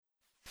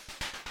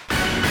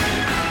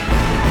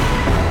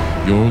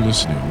You're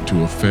listening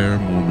to a Fair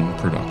Mormon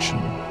production.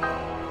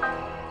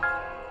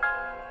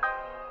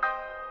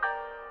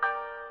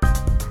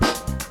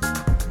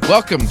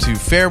 Welcome to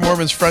Fair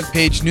Mormon's Front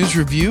Page News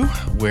Review,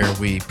 where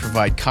we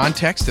provide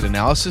context and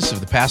analysis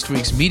of the past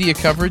week's media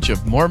coverage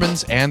of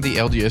Mormons and the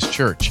LDS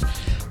Church.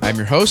 I'm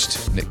your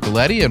host, Nick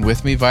Galletti, and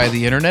with me via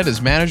the internet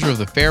is manager of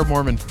the Fair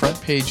Mormon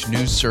Front Page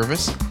News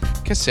Service,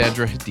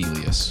 Cassandra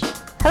Hedelius.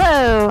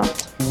 Hello.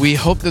 We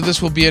hope that this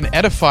will be an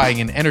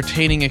edifying and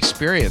entertaining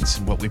experience,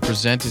 and what we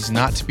present is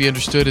not to be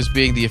understood as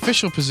being the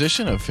official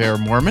position of Fair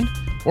Mormon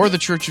or the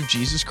Church of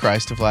Jesus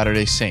Christ of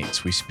Latter-day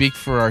Saints. We speak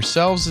for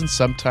ourselves and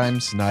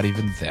sometimes not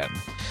even then.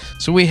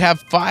 So we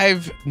have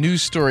 5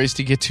 news stories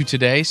to get to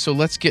today, so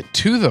let's get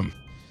to them.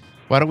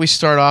 Why don't we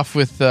start off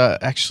with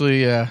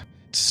a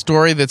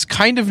story that's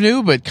kind of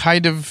new but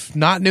kind of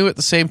not new at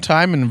the same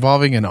time,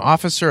 involving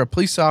a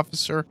police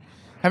officer,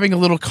 having a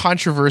little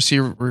controversy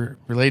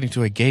relating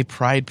to a gay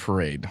pride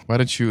parade. Why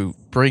don't you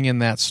bring in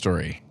that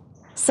story?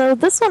 So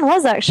this one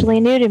was actually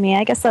new to me.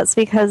 I guess that's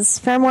because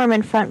Fair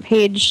Mormon Front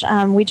Page,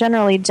 we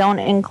generally don't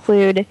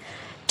include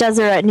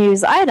Deseret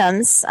News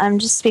items,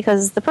 just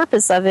because the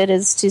purpose of it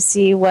is to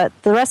see what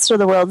the rest of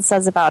the world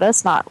says about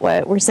us, not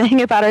what we're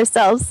saying about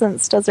ourselves,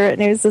 since Deseret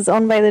News is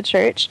owned by the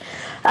church.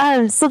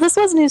 So this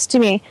was news to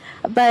me.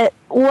 But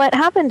what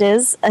happened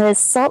is a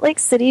Salt Lake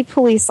City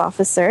police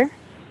officer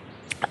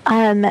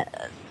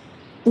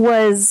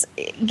was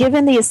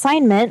given the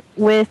assignment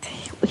with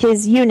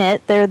his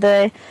unit.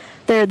 They're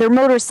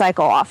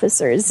motorcycle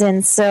officers,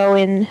 and so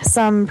in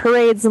some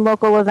parades and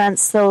local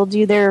events, they'll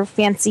do their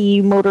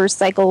fancy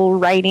motorcycle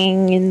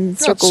riding in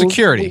circles.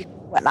 Security.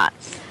 Whatnot.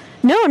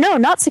 No,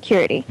 not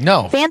security.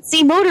 No.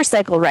 Fancy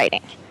motorcycle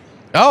riding.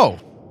 Oh,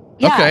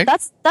 yeah, okay.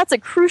 That's a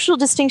crucial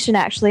distinction,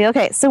 actually.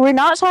 Okay, so we're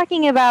not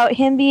talking about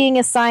him being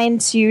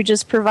assigned to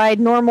just provide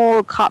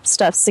normal cop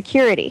stuff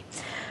security.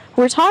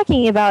 We're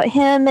talking about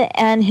him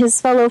and his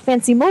fellow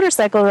fancy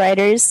motorcycle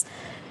riders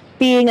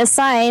being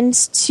assigned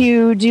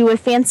to do a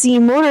fancy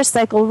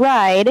motorcycle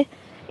ride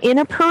in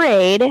a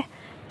parade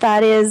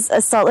that is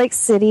a Salt Lake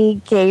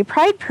City gay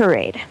pride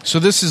parade. So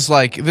this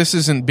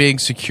isn't being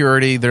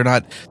security. They're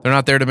not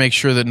there to make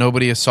sure that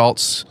nobody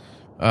assaults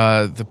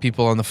the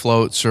people on the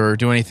floats or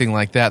do anything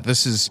like that.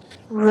 This is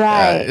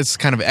right. It's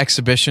kind of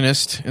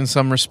exhibitionist in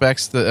some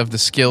respects of the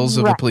skills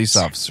of the police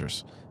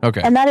officers.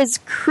 Okay. And that is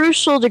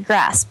crucial to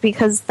grasp,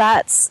 because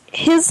that's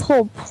his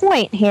whole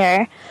point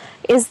here,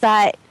 is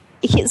that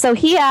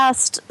he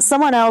asked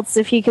someone else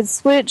if he could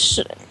switch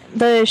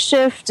the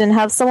shift and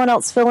have someone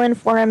else fill in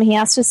for him. He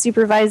asked his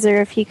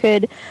supervisor if he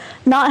could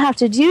not have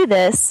to do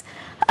this,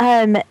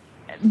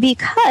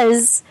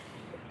 because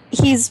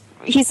he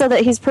said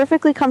that he's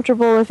perfectly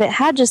comfortable if it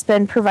had just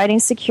been providing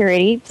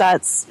security.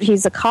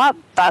 He's a cop.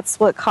 That's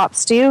what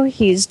cops do.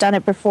 He's done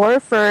it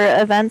before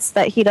for events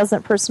that he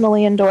doesn't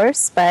personally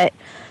endorse, but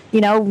you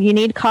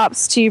need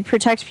cops to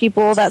protect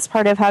people. That's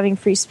part of having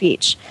free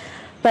speech.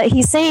 But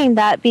he's saying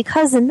that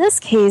because in this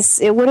case,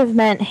 it would have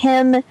meant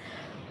him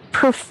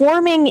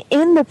performing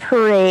in the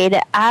parade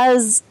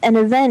as an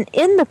event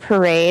in the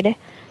parade,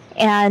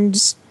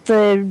 and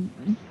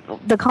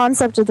the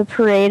concept of the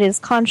parade is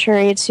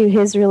contrary to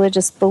his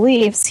religious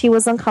beliefs. He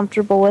was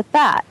uncomfortable with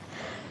that.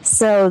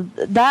 So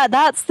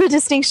that's the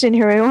distinction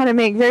here we want to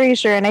make very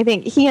sure, and I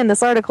think he in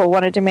this article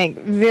wanted to make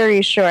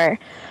very sure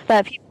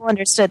that people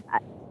understood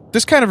that.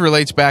 This kind of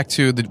relates back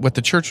to what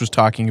the church was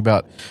talking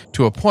about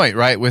to a point,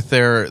 right? With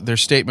their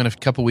statement a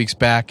couple weeks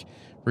back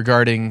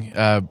regarding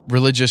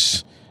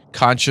religious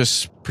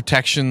conscious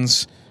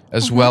protections,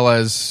 as well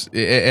as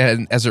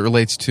it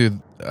relates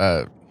to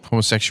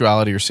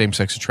homosexuality or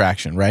same-sex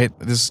attraction, right?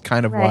 This is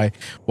kind of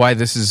why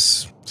this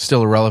is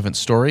still a relevant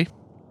story.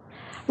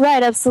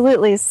 Right,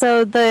 absolutely.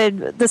 So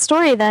the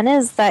story then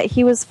is that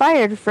he was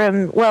fired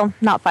from, well,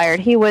 not fired.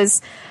 He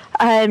was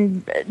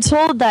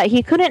told that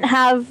he couldn't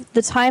have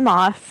the time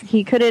off.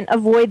 He couldn't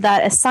avoid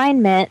that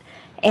assignment,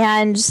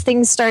 and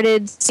things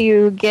started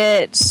to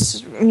get,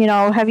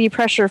 heavy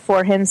pressure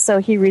for him, so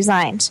he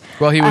resigned.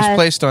 Well, he was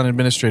placed on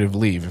administrative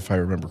leave, if I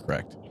remember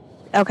correct.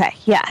 Okay,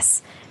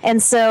 yes.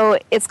 And so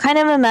it's kind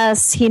of a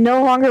mess. He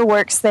no longer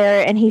works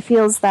there, and he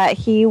feels that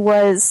he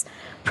was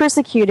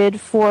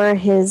persecuted for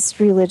his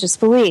religious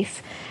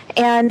belief.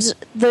 And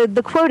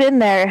the quote in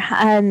there,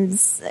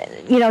 he's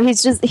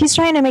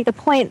trying to make the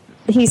point.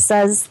 He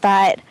says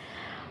that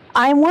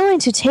I'm willing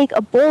to take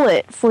a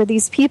bullet for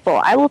these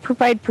people. I will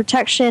provide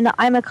protection.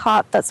 I'm a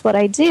cop. That's what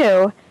I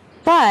do.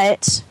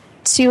 But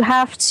to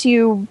have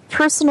to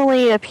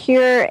personally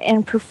appear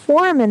and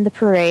perform in the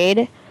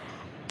parade,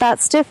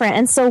 that's different.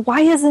 And so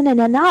why isn't it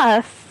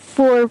enough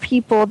for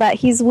people that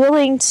he's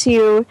willing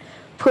to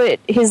put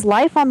his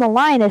life on the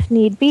line if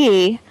need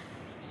be,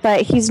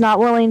 but he's not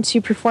willing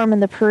to perform in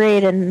the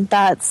parade? And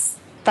that's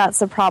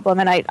a problem,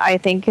 and I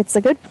think it's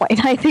a good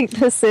point. I think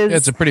this is...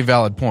 It's a pretty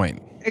valid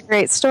point. A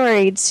great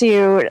story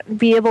to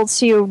be able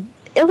to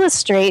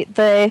illustrate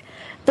the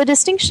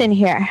distinction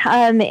here.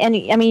 And, I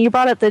mean, you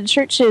brought up the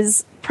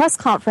church's press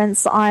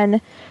conference on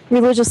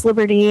religious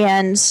liberty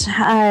and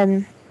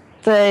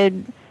the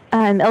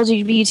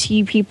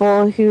LGBT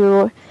people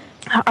who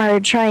are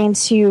trying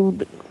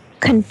to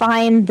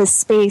confine the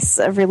space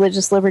of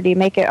religious liberty,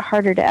 make it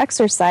harder to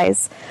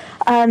exercise.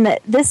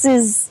 This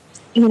is,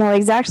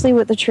 exactly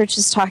what the church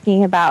is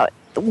talking about.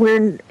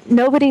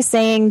 Nobody's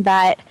saying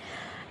that,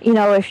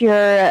 if you're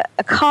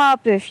a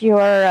cop, if you're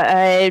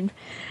a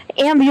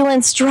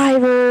ambulance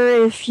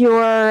driver, if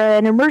you're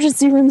an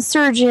emergency room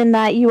surgeon,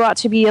 that you ought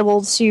to be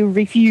able to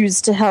refuse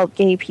to help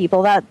gay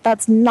people.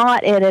 That's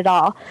not it at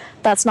all.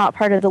 That's not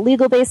part of the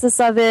legal basis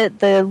of it.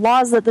 The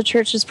laws that the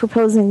church is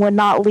proposing would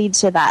not lead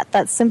to that.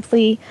 That's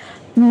simply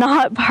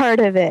not part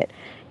of it.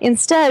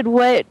 Instead,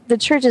 what the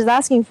church is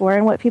asking for,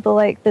 and what people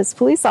like this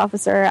police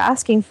officer are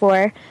asking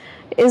for,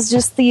 is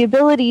just the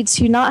ability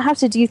to not have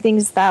to do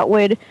things that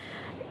would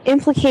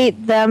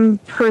implicate them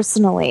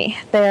personally.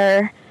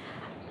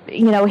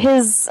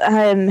 His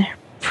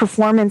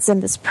performance in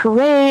this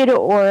parade,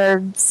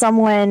 or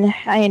someone,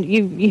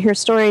 you hear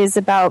stories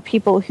about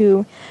people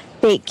who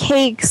bake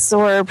cakes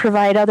or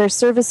provide other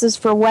services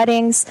for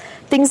weddings,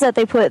 things that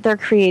they put their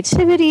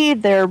creativity,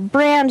 their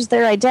brand,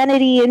 their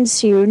identity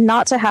into,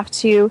 not to have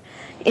to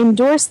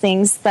endorse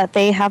things that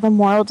they have a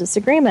moral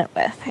disagreement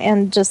with.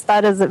 And just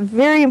that is a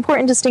very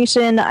important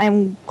distinction.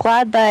 I'm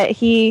glad that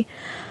he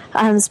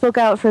spoke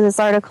out for this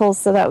article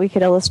so that we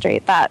could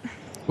illustrate that.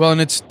 Well, and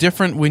it's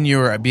different when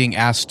you're being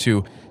asked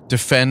to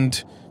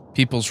defend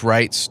people's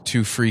rights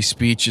to free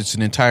speech. It's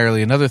an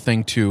entirely another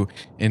thing to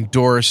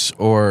endorse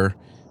or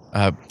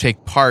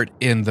take part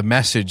in the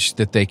message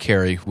that they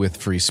carry with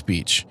free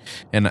speech.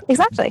 And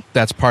exactly,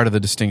 that's part of the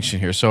distinction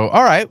here. So,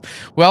 all right.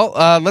 Well,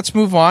 let's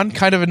move on.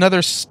 Kind of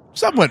another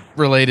somewhat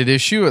related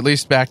issue, at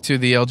least back to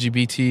the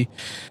LGBT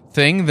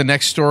thing. The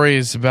next story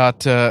is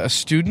about a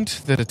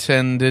student that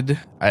attended,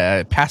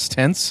 past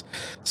tense,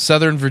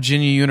 Southern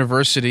Virginia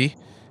University.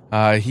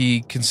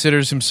 He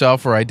considers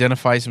himself or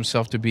identifies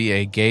himself to be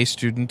a gay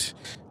student.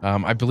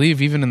 I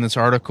believe even in this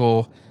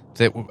article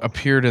that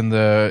appeared in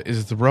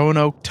the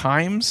Roanoke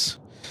Times,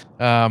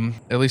 at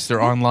least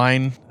their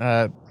online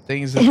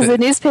things. It's a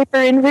newspaper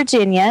in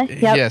Virginia.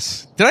 Yep.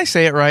 Yes. Did I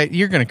say it right?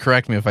 You're going to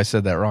correct me if I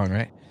said that wrong,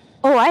 right?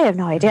 Oh, I have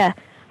no idea.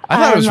 I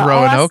thought it was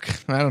Roanoke.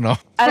 I don't know.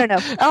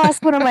 I'll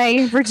ask one of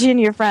my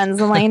Virginia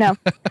friends and let you know.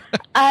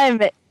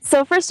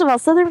 So first of all,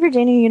 Southern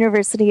Virginia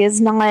University is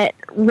not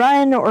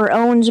run or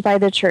owned by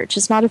the church.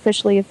 It's not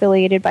officially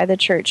affiliated by the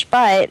church,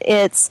 but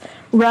it's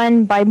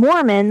run by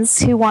Mormons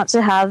who want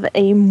to have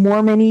a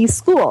Mormon-y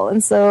school.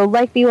 And so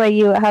like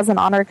BYU, it has an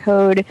honor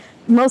code.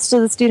 Most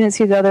of the students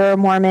who go there are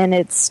Mormon.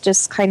 It's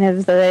just kind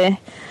of the...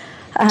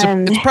 it's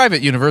a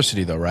private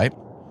university, though, right?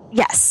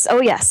 Yes.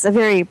 Oh, yes. A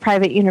very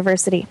private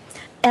university.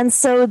 And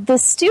so the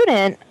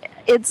student...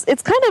 It's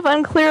kind of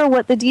unclear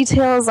what the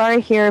details are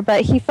here,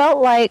 but he felt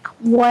like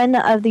one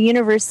of the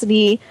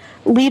university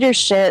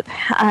leadership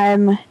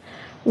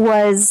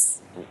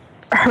was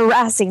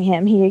harassing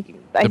him.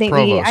 I think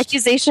the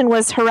accusation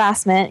was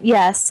harassment,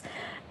 yes,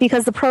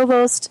 because the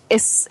provost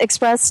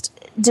expressed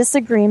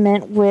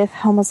disagreement with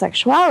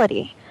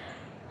homosexuality,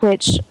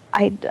 which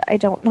I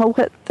don't know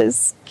what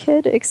this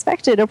kid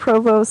expected a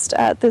provost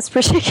at this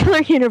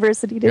particular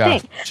university to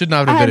think. Should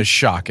not have been a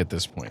shock at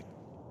this point.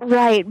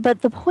 Right,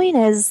 but the point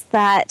is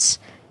that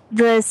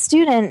the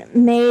student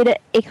made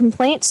a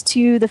complaint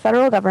to the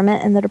federal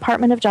government, and the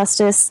Department of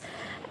Justice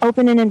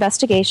opened an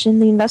investigation.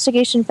 The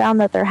investigation found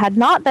that there had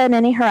not been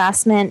any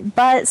harassment,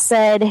 but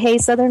said, hey,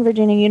 Southern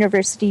Virginia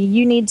University,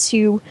 you need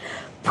to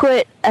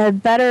put a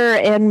better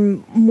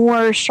and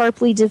more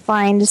sharply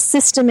defined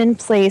system in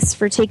place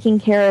for taking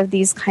care of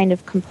these kind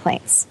of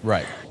complaints.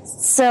 Right.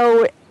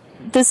 So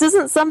this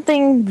isn't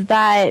something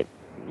that...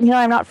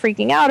 I'm not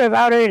freaking out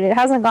about it. It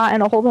hasn't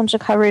gotten a whole bunch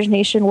of coverage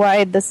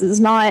nationwide. This is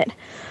not,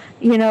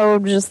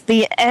 just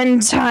the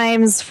end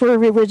times for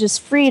religious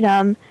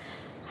freedom.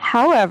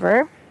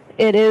 However,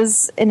 it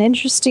is an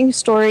interesting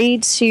story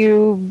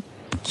to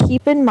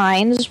keep in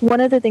mind.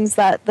 One of the things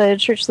that the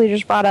church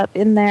leaders brought up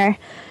in their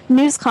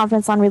news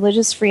conference on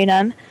religious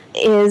freedom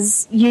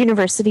is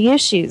university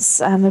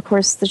issues. Of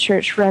course, the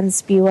church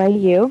runs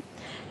BYU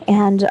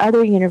and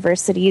other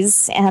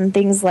universities, and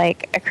things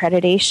like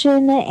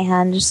accreditation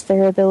and just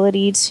their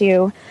ability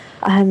to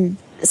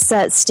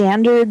set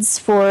standards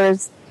for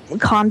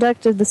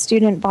conduct of the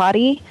student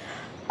body.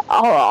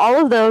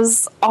 All of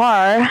those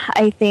are,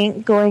 I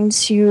think, going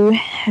to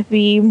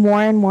be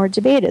more and more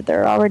debated.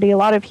 There are already a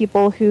lot of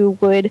people who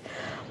would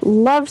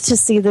love to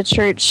see the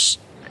church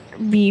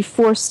be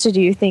forced to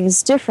do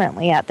things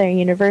differently at their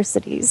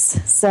universities.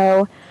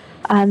 So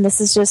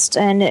this is just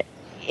an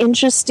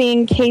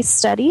interesting case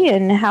study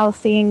in how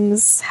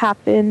things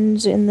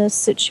happened in this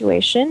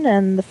situation,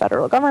 and the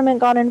federal government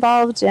got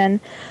involved. And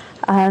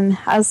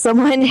as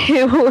someone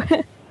who,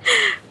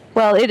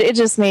 well, it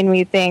just made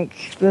me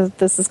think,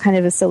 this is kind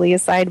of a silly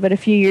aside, but a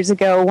few years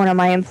ago, one of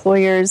my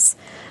employers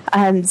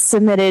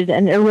submitted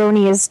an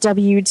erroneous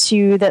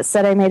W-2 that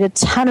said I made a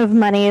ton of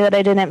money that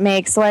I didn't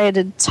make, so I had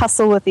to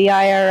tussle with the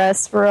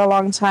IRS for a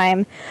long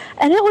time,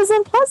 and it was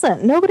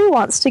unpleasant. Nobody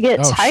wants to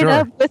get tied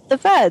up with the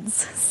feds.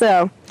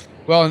 So...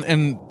 Well,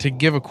 and to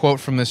give a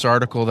quote from this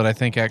article that I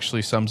think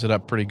actually sums it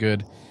up pretty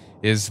good,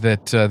 is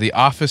that the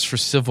Office for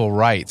Civil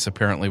Rights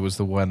apparently was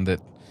the one that,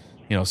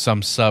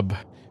 some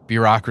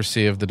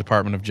sub-bureaucracy of the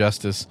Department of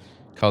Justice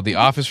called the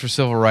Office for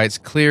Civil Rights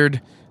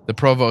cleared the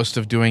provost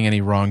of doing any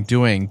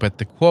wrongdoing. But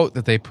the quote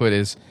that they put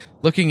is,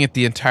 looking at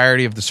the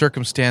entirety of the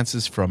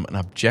circumstances from an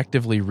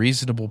objectively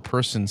reasonable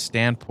person's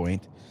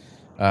standpoint,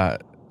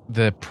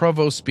 the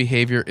provost's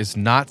behavior is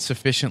not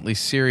sufficiently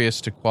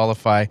serious to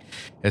qualify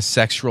as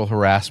sexual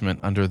harassment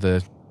under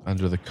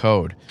the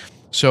code.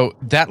 So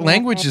that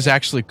language is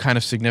actually kind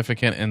of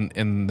significant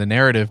in the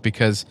narrative,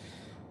 because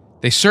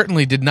they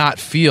certainly did not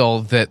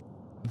feel that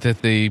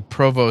the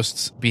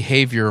provost's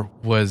behavior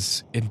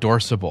was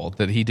endorsable,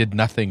 that he did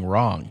nothing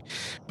wrong,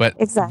 but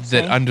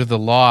that under the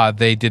law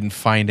they didn't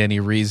find any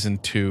reason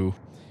to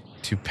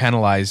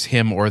penalize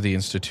him or the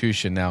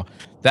institution. Now,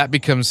 that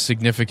becomes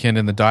significant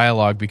in the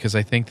dialogue, because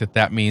I think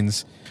that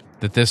means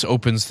that this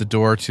opens the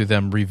door to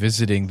them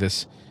revisiting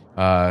this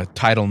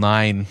Title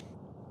IX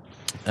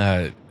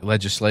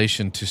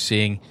legislation, to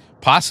seeing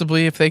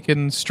possibly if they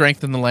can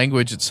strengthen the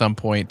language at some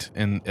point,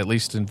 at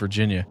least in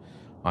Virginia,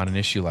 on an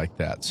issue like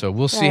that. So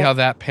we'll see how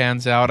that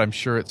pans out. I'm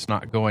sure it's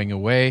not going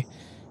away.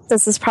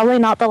 This is probably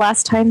not the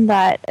last time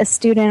that a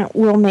student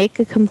will make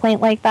a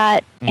complaint like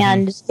that. Mm-hmm.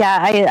 And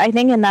I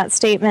think in that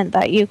statement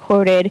that you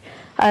quoted,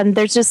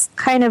 there's just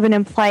kind of an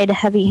implied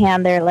heavy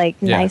hand there,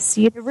 like, nice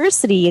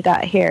university you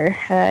got here.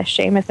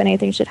 Shame if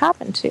anything should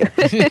happen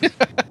to.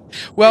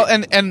 Well,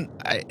 and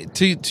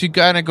to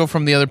kind of go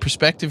from the other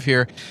perspective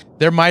here,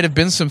 there might have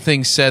been some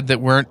things said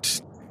that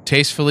weren't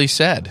tastefully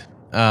said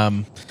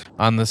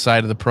on the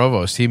side of the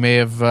provost. He may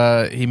have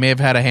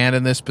had a hand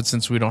in this, but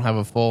since we don't have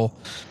a full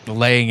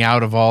laying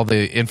out of all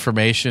the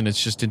information,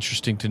 it's just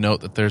interesting to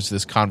note that there's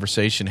this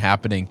conversation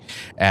happening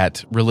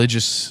at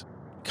religious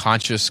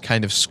conscious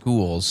kind of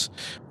schools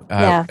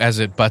as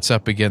it butts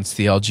up against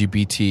the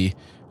LGBT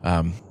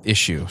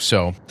issue.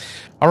 So,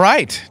 all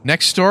right,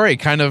 next story,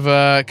 kind of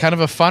a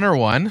funner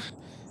one.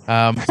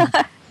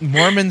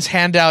 Mormons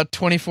hand out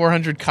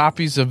 2,400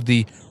 copies of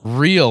the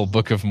real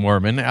Book of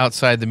Mormon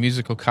outside the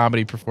musical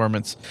comedy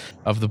performance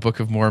of the Book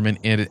of Mormon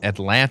in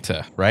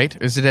Atlanta, right?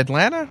 Is it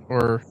Atlanta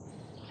or?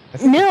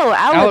 No,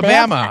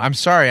 Alabama. I'm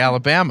sorry,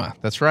 Alabama.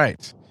 That's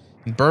right.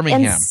 In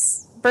Birmingham.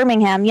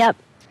 Birmingham, yep.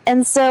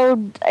 And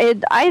so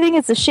I think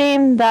it's a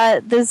shame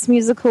that this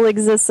musical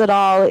exists at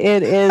all.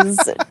 It is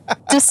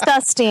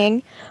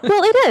disgusting.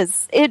 Well, it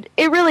is. It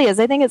really is.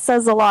 I think it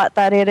says a lot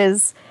that it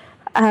is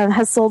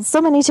has sold so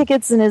many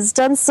tickets and has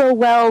done so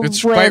well.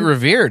 It's quite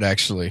revered,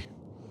 actually.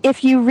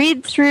 If you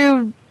read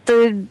through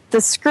the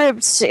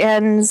script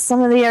and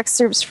some of the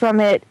excerpts from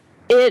it,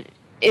 it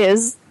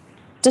is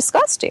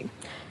disgusting.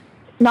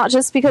 Not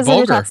just because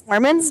it attacks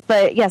Mormons,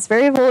 but yes,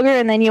 very vulgar.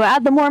 And then you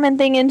add the Mormon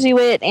thing into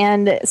it.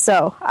 And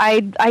so I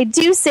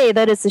do say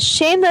that it's a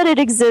shame that it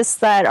exists,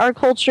 that our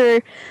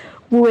culture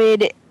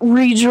would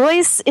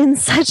rejoice in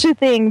such a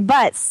thing.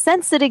 But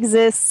since it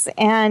exists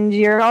and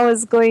you're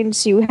always going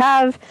to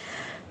have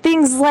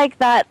things like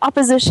that,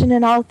 opposition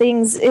in all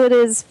things, it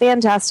is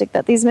fantastic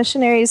that these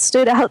missionaries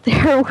stood out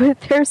there with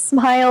their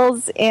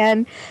smiles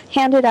and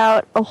handed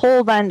out a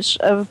whole bunch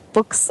of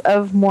Books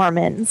of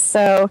Mormon.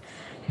 So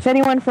if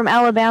anyone from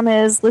Alabama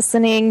is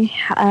listening,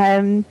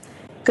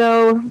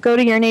 go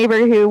to your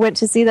neighbor who went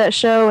to see that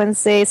show and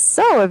say,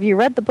 "So, have you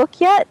read the book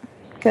yet?"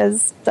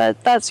 Because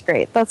that's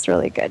great. That's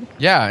really good.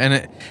 Yeah,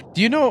 and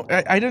do you know?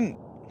 I didn't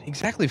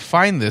exactly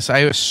find this. I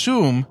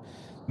assume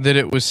that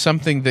it was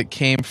something that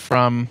came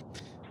from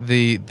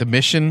the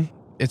mission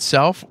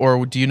itself,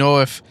 or do you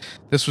know if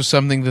this was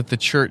something that the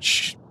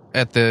church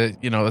at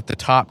the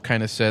top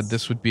kind of said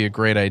this would be a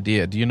great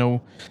idea? Do you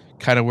know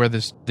kind of where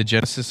the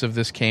genesis of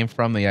this came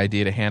from, the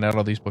idea to hand out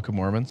all these Book of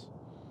Mormons?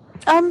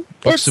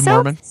 Books of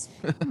Mormon.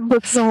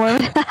 Books of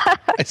Mormon.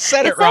 I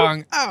said it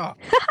wrong. Oh.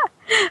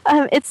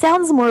 It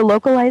sounds more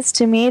localized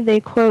to me. They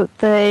quote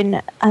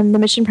the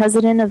mission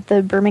president of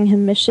the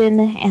Birmingham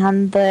Mission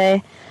and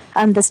the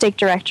stake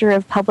director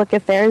of public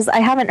affairs.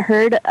 I haven't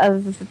heard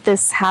of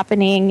this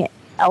happening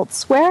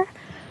elsewhere.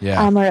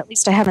 Yeah. Or at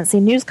least I haven't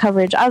seen news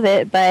coverage of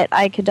it, but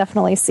I could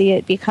definitely see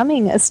it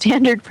becoming a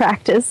standard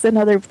practice in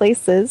other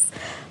places.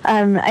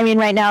 I mean,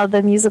 right now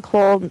the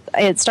musical,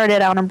 it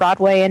started out on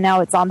Broadway and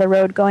now it's on the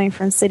road going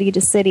from city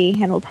to city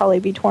and will probably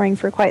be touring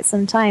for quite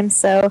some time.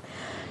 So,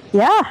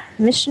 yeah,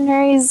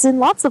 missionaries in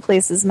lots of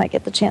places might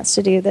get the chance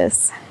to do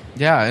this.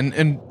 Yeah,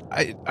 and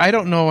I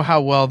don't know how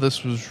well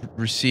this was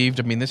received.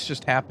 I mean, this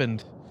just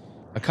happened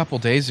a couple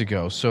days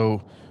ago,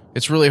 so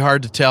it's really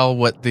hard to tell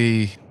what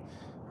the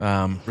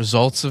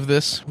results of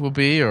this will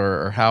be,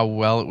 or how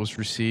well it was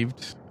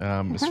received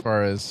as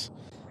far as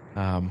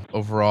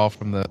overall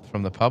from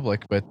the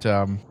public. But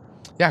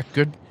yeah,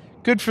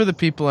 good for the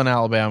people in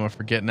Alabama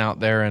for getting out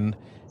there and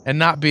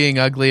not being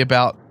ugly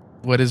about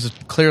what is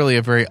clearly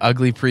a very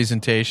ugly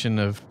presentation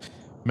of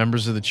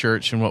members of the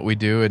church and what we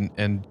do,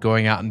 and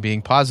going out and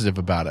being positive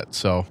about it.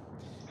 So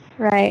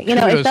right,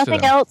 if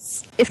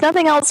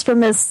nothing else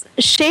from this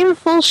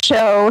shameful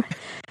show,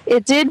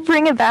 it did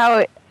bring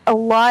about a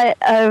lot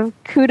of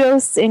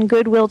kudos and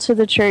goodwill to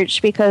the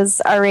church,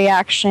 because our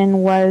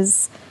reaction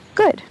was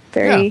good,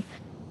 very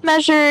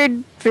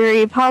measured,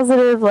 very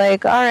positive,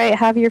 like, all right,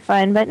 have your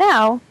fun, but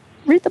now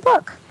read the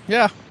book.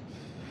 Yeah.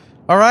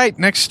 All right,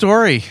 next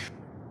story.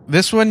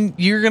 This one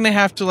you're going to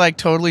have to like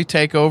totally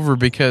take over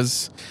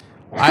because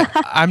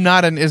I'm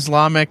not an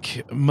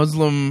Islamic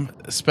Muslim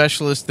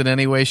specialist in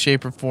any way,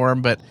 shape, or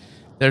form, but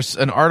there's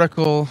an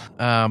article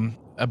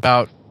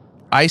about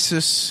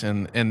ISIS,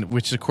 and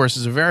which, of course,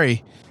 is a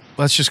very,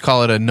 let's just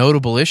call it a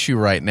notable issue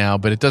right now,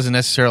 but it doesn't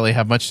necessarily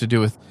have much to do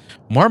with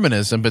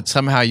Mormonism, but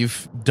somehow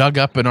you've dug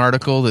up an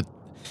article that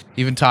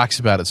even talks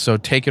about it. So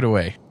take it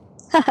away.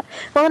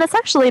 Well, and it's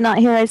actually not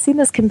here. I've seen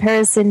this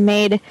comparison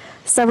made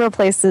several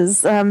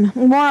places,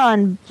 more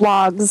on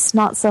blogs,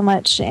 not so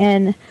much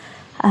in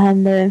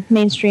the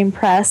mainstream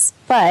press,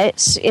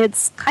 but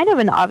it's kind of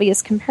an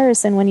obvious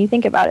comparison when you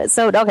think about it.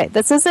 So, okay,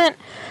 this isn't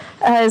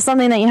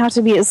something that you have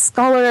to be a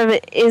scholar of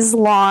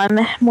Islam,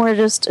 more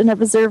just an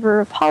observer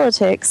of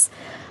politics,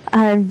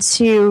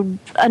 to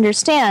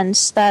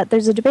understand that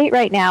there's a debate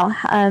right now.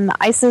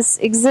 ISIS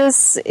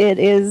exists. It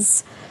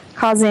is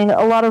causing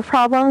a lot of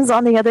problems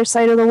on the other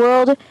side of the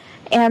world.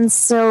 And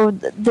so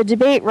the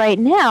debate right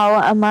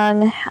now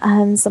among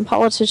some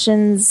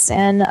politicians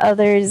and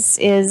others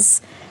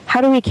is,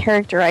 how do we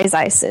characterize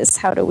ISIS?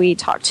 How do we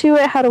talk to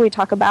it? How do we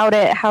talk about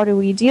it? How do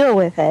we deal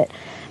with it?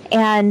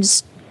 And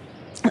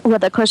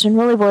what the question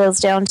really boils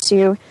down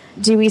to,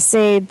 do we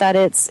say that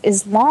it's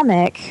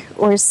Islamic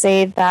or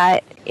say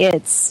that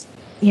it's,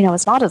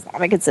 it's not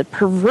Islamic, it's a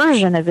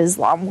perversion of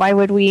Islam? Why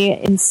would we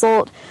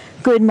insult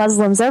good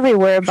Muslims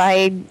everywhere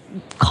by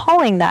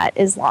calling that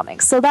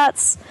Islamic? So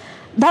that's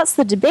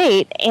the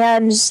debate,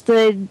 and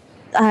the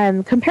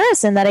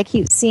comparison that I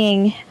keep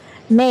seeing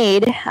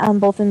made,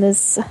 both in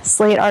this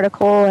Slate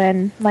article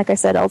and, like I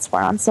said,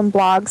 elsewhere on some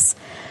blogs,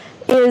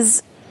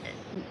 is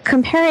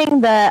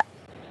comparing the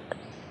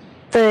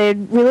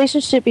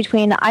relationship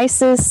between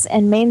ISIS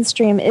and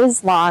mainstream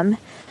Islam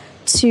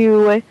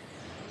to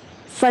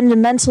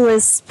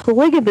fundamentalist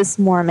polygamous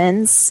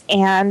Mormons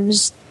and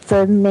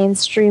the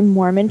mainstream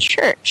Mormon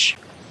church,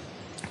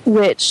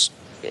 which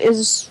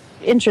is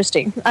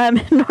interesting.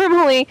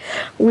 Normally,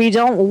 we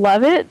don't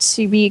love it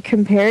to be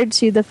compared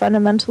to the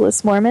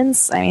fundamentalist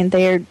Mormons. I mean,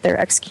 they're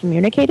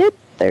excommunicated.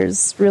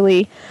 There's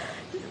literally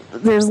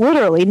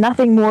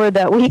nothing more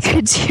that we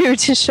could do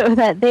to show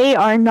that they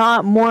are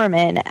not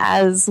Mormon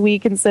as we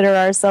consider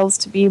ourselves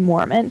to be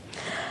Mormon.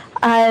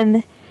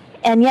 And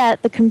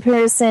yet, the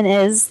comparison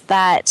is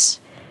that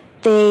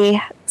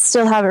they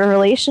still have a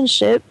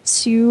relationship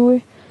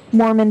to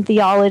Mormon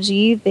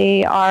theology.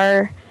 They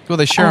are... Well,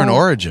 they share an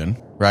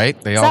origin, right?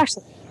 They're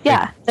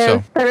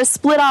a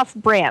split-off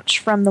branch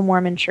from the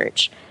Mormon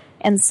Church.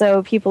 And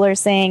so people are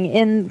saying,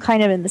 in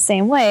the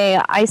same way,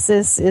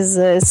 ISIS is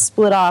a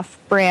split-off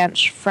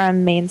branch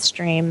from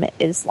mainstream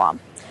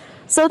Islam.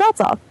 So that's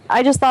all.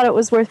 I just thought it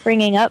was worth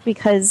bringing up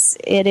because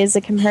it is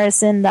a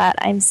comparison that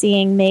I'm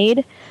seeing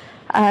made,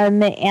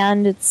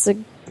 and it's a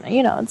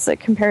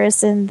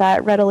comparison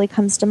that readily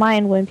comes to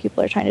mind when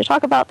people are trying to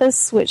talk about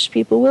this, which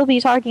people will be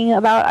talking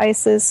about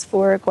ISIS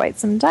for quite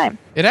some time.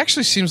 It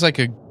actually seems like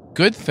a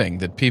good thing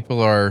that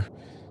people are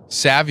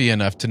savvy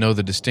enough to know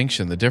the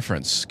distinction, the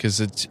difference, because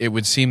it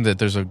would seem that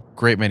there's a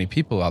great many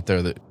people out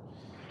there that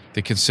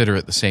consider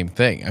it the same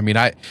thing. I mean,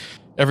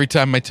 every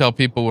time I tell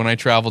people when I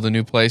travel to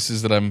new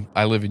places that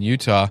I live in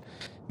Utah,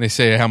 and they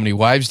say, how many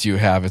wives do you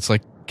have? It's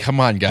like, come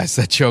on, guys,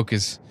 that joke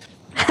is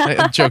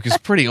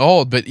pretty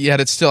old, but yet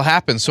it still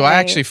happens. So right. I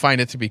actually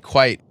find it to be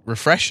quite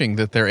refreshing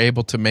that they're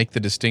able to make the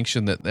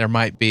distinction that there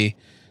might be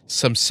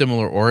some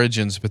similar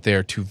origins, but they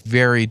are two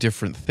very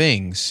different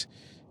things,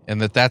 and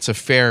that's a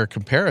fair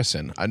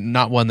comparison.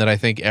 Not one that I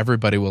think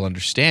everybody will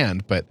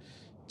understand, but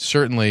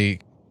certainly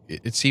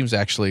it seems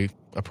actually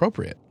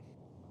appropriate.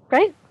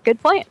 Right.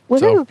 Good point. Woohoo!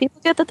 So, people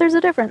get that there's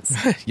a difference.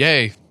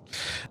 Yay.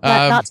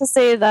 Not to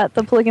say that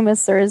the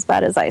polygamists are as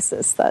bad as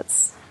ISIS.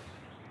 That's...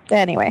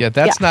 Anyway. Yeah,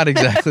 that's not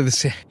exactly the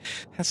same.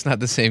 That's not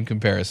the same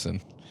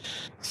comparison.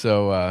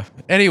 So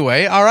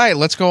anyway, all right,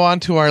 let's go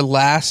on to our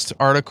last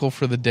article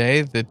for the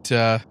day that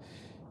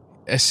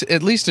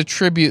at least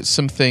attributes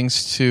some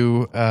things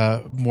to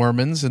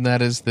Mormons, and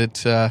that is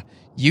that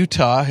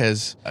Utah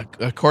has,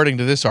 according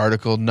to this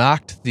article,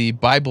 knocked the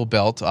Bible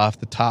Belt off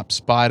the top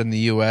spot in the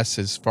U.S.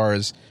 as far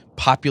as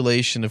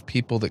population of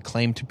people that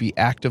claim to be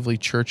actively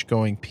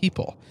church-going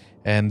people.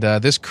 And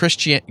this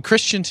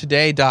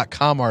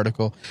ChristianToday.com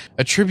article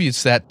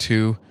attributes that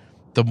to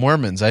the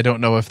Mormons. I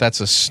don't know if that's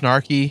a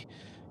snarky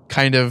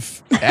kind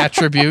of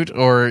attribute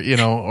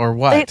or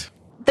what.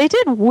 They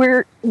did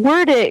word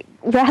it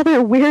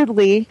rather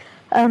weirdly.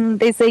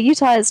 They say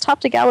Utah is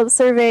topped a Gallup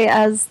survey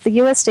as the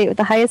U.S. state with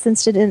the highest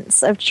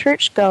incidence of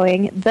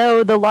church-going,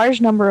 though the large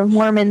number of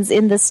Mormons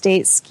in the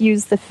state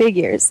skews the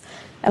figures.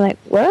 I'm like,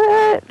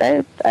 what?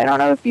 I don't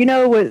know if you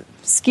know what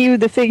skew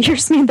the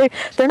figures mean.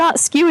 They're not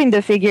skewing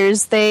the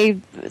figures.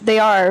 They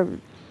are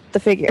the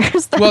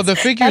figures. Well, the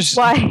figures. That's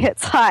why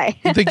it's high.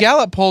 The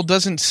Gallup poll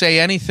doesn't say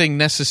anything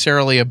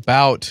necessarily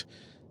about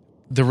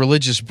the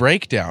religious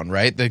breakdown,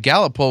 right? The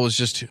Gallup poll is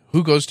just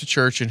who goes to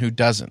church and who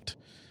doesn't,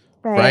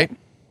 right?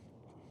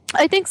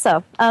 I think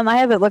so. I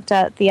haven't looked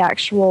at the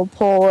actual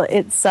poll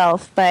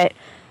itself, but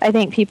I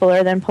think people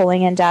are then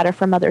pulling in data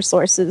from other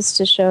sources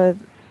to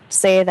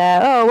say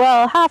that, oh,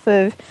 well,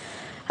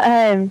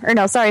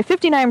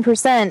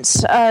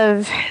 59%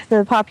 of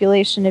the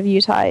population of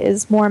Utah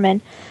is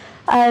Mormon.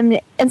 And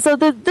so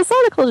this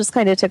article just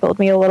kind of tickled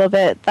me a little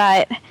bit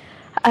that,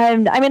 I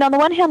mean, on the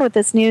one hand with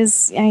this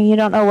news, you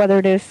don't know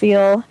whether to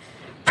feel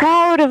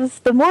proud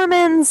of the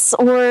Mormons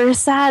or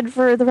sad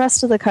for the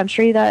rest of the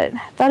country. That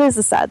is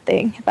a sad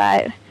thing.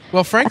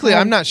 Well, frankly,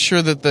 I'm not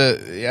sure that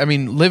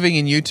living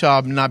in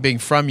Utah, not being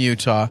from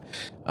Utah,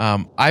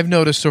 I've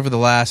noticed over the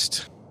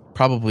last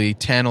probably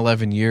 10,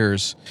 11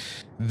 years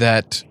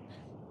that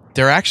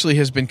there actually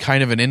has been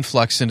kind of an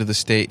influx into the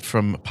state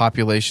from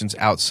populations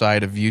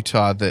outside of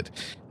Utah that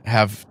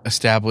have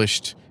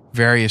established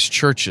various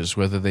churches,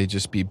 whether they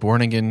just be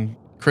born-again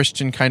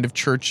Christian kind of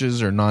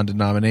churches or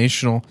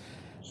non-denominational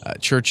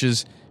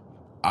churches.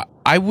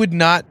 I would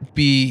not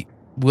be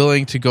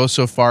willing to go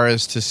so far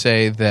as to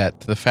say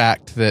that the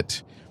fact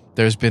that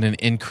there's been an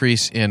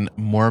increase in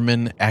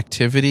Mormon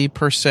activity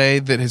per se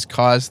that has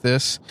caused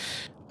this,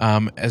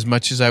 as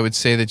much as I would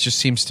say that just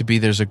seems to be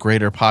there's a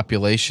greater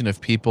population of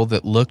people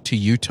that look to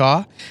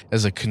Utah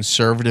as a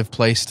conservative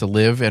place to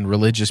live, and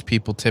religious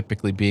people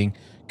typically being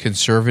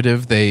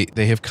conservative, they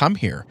have come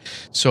here.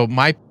 So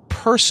my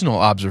personal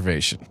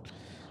observation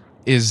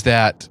is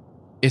that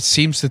it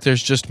seems that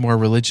there's just more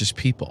religious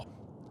people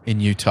in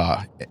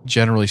Utah,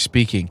 generally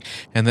speaking,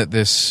 and that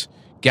this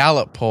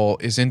Gallup poll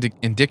is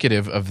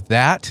indicative of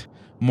that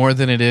more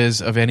than it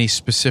is of any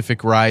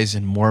specific rise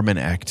in Mormon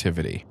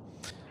activity.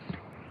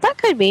 That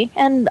could be,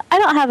 and I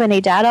don't have any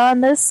data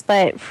on this,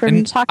 but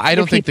from talking I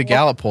don't to think the people,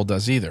 Gallup poll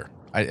does either.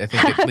 I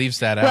think it leaves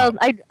that out.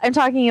 Well, I'm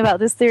talking about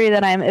this theory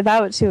that I'm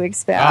about to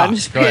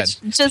expound. Go ahead,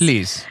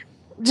 please.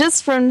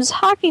 Just from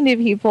talking to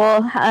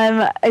people,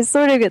 I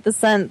sort of get the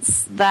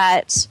sense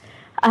that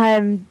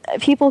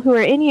people who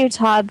are in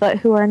Utah but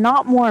who are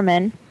not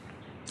Mormon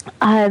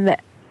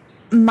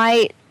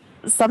might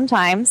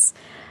sometimes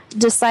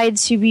decide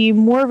to be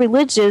more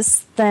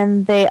religious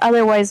than they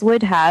otherwise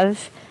would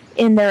have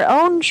in their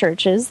own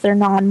churches, their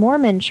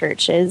non-Mormon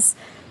churches,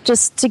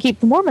 just to keep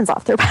the Mormons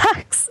off their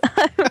backs.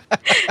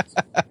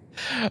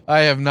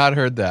 I have not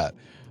heard that.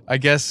 I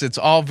guess it's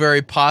all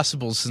very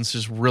possible since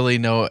there's really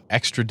no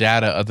extra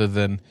data other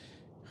than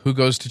who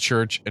goes to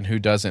church and who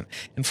doesn't.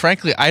 And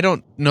frankly, I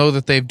don't know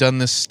that they've done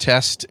this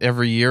test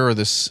every year or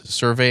this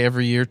survey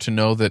every year to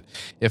know that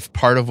if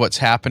part of what's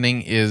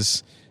happening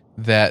is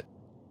that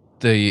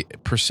the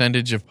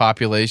percentage of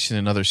population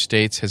in other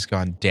states has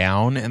gone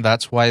down, and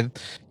that's why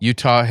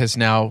Utah has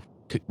now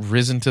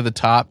risen to the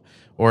top,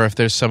 or if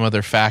there's some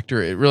other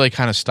factor. It really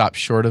kind of stops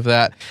short of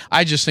that.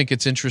 I just think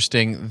it's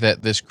interesting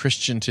that this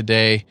Christian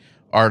Today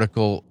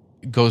article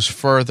goes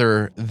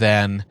further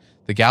than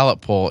the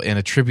Gallup poll in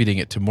attributing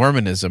it to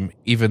Mormonism,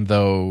 even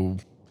though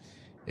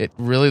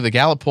the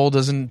Gallup poll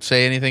doesn't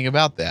say anything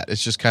about that.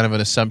 It's just kind of an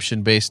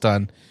assumption based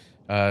on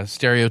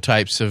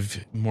stereotypes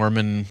of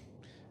Mormon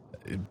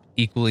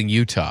equaling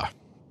Utah.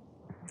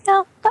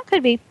 Yeah, that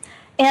could be.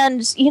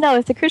 And,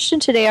 if the Christian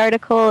Today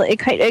article, it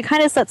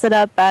kind of sets it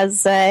up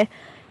as,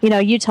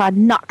 Utah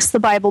knocks the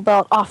Bible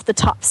Belt off the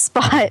top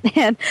spot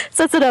and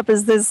sets it up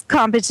as this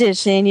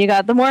competition. You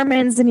got the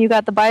Mormons and you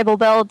got the Bible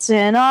Belt,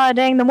 and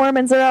dang, the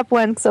Mormons are up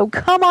one, so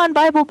come on,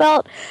 Bible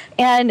Belt.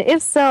 And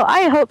if so,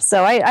 I hope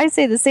so. I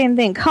say the same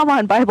thing. Come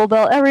on, Bible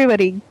Belt,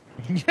 everybody.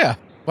 Yeah,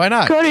 why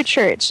not? Go to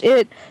church.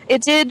 It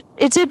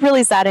did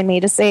really sadden me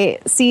to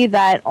see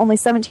that only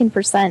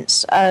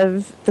 17%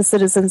 of the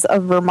citizens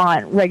of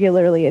Vermont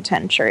regularly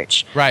attend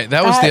church. Right,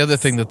 that was the other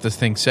thing that the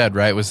thing said,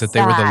 right, was that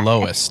they were the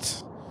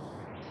lowest.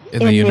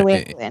 In New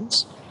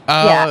England.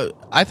 Yeah.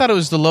 I thought it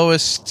was the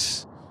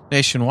lowest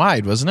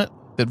nationwide, wasn't it?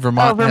 That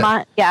Vermont. Oh,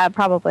 Vermont. Yeah,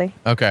 probably.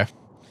 Okay.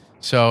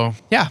 So,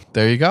 yeah,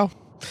 there you go.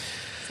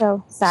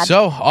 So sad.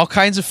 So, all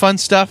kinds of fun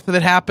stuff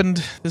that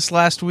happened this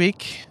last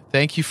week.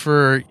 Thank you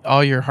for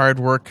all your hard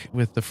work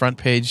with the Front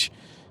Page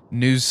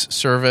News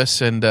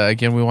Service. And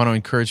again, we want to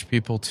encourage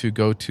people to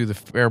go to the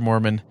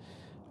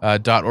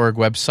fairmormon.org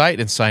website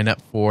and sign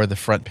up for the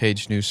Front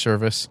Page News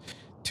Service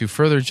to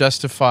further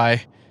justify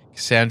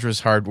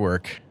Cassandra's hard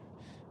work.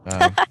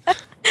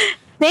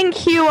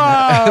 Thank you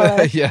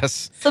all.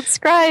 Yes.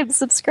 Subscribe.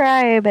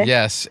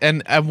 Yes.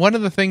 And one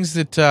of the things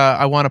that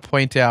I want to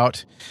point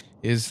out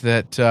is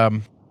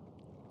that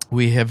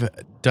we have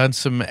done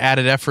some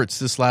added efforts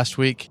this last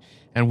week,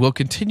 and we'll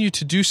continue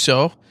to do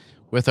so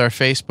with our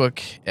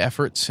Facebook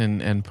efforts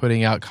and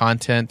putting out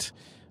content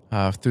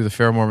through the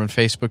Fair Mormon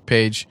Facebook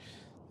page.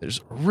 There's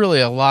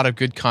really a lot of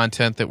good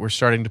content that we're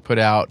starting to put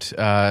out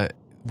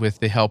with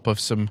the help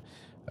of some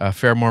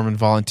Fair Mormon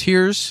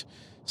volunteers.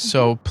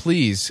 So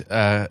please,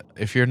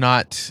 if you're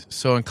not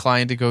so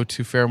inclined to go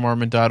to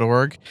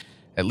fairmormon.org,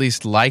 at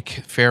least like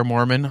Fair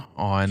Mormon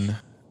on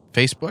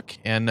Facebook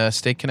and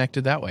stay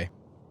connected that way.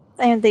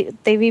 And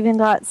they've even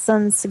got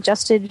some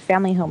suggested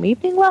family home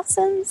evening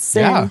lessons.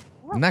 Yeah,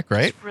 isn't that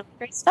great? Really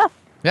great stuff.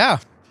 Yeah,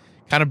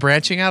 kind of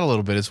branching out a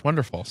little bit. It's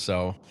wonderful.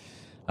 So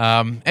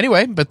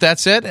Anyway, but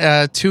that's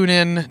it. Tune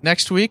in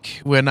next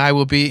week when I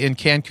will be in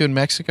Cancun,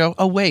 Mexico.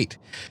 Oh, wait.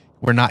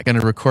 We're not going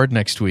to record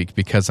next week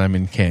because I'm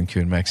in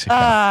Cancun, Mexico.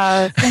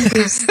 Thank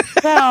you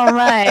so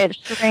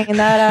much for bringing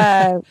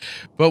that up.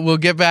 But we'll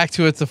get back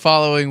to it the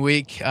following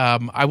week.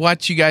 I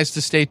want you guys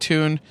to stay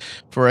tuned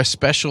for a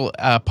special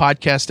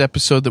podcast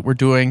episode that we're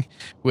doing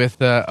with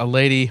a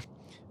lady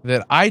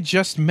that I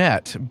just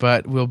met,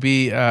 but will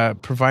be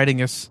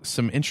providing us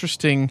some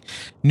interesting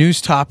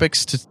news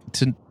topics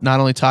to not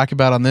only talk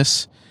about on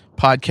this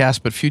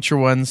podcast, but future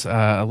ones.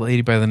 A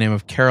lady by the name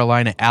of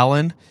Carolina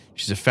Allen.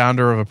 She's a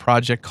founder of a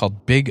project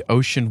called Big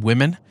Ocean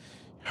Women.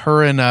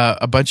 Her and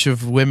a bunch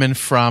of women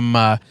from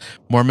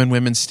Mormon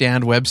Women's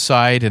Stand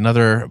website and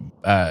other,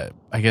 I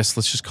guess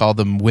let's just call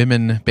them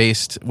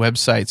women-based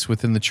websites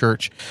within the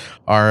church,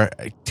 are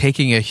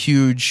taking a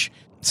huge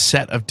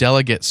set of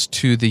delegates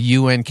to the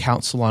UN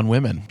Council on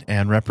Women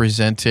and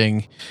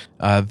representing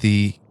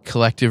the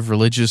collective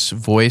religious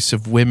voice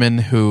of women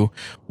who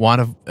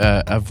want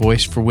a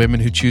voice for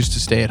women who choose to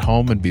stay at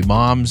home and be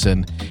moms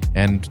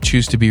and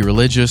choose to be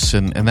religious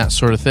and that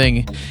sort of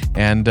thing.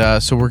 And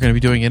so we're going to be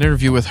doing an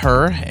interview with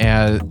her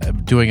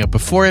and doing a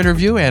before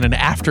interview and an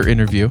after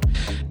interview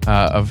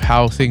of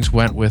how things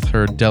went with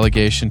her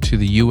delegation to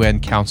the UN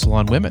Council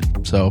on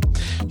Women. So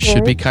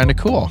should be kind of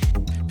cool.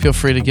 Feel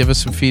free to give us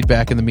some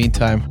feedback in the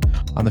meantime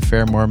on the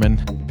Fair Mormon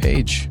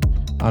page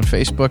on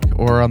Facebook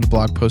or on the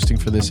blog posting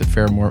for this at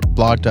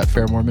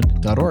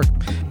blog.fairmormon.org.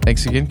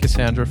 Thanks again,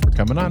 Cassandra, for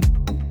coming on.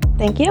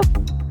 Thank you.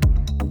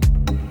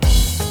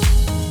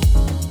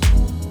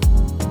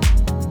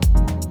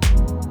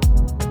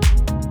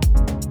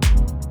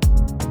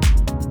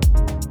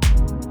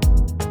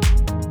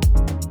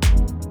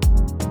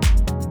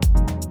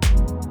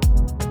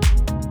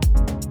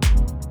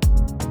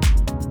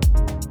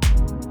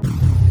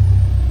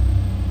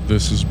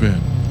 This has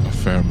been a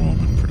Fair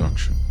Mormon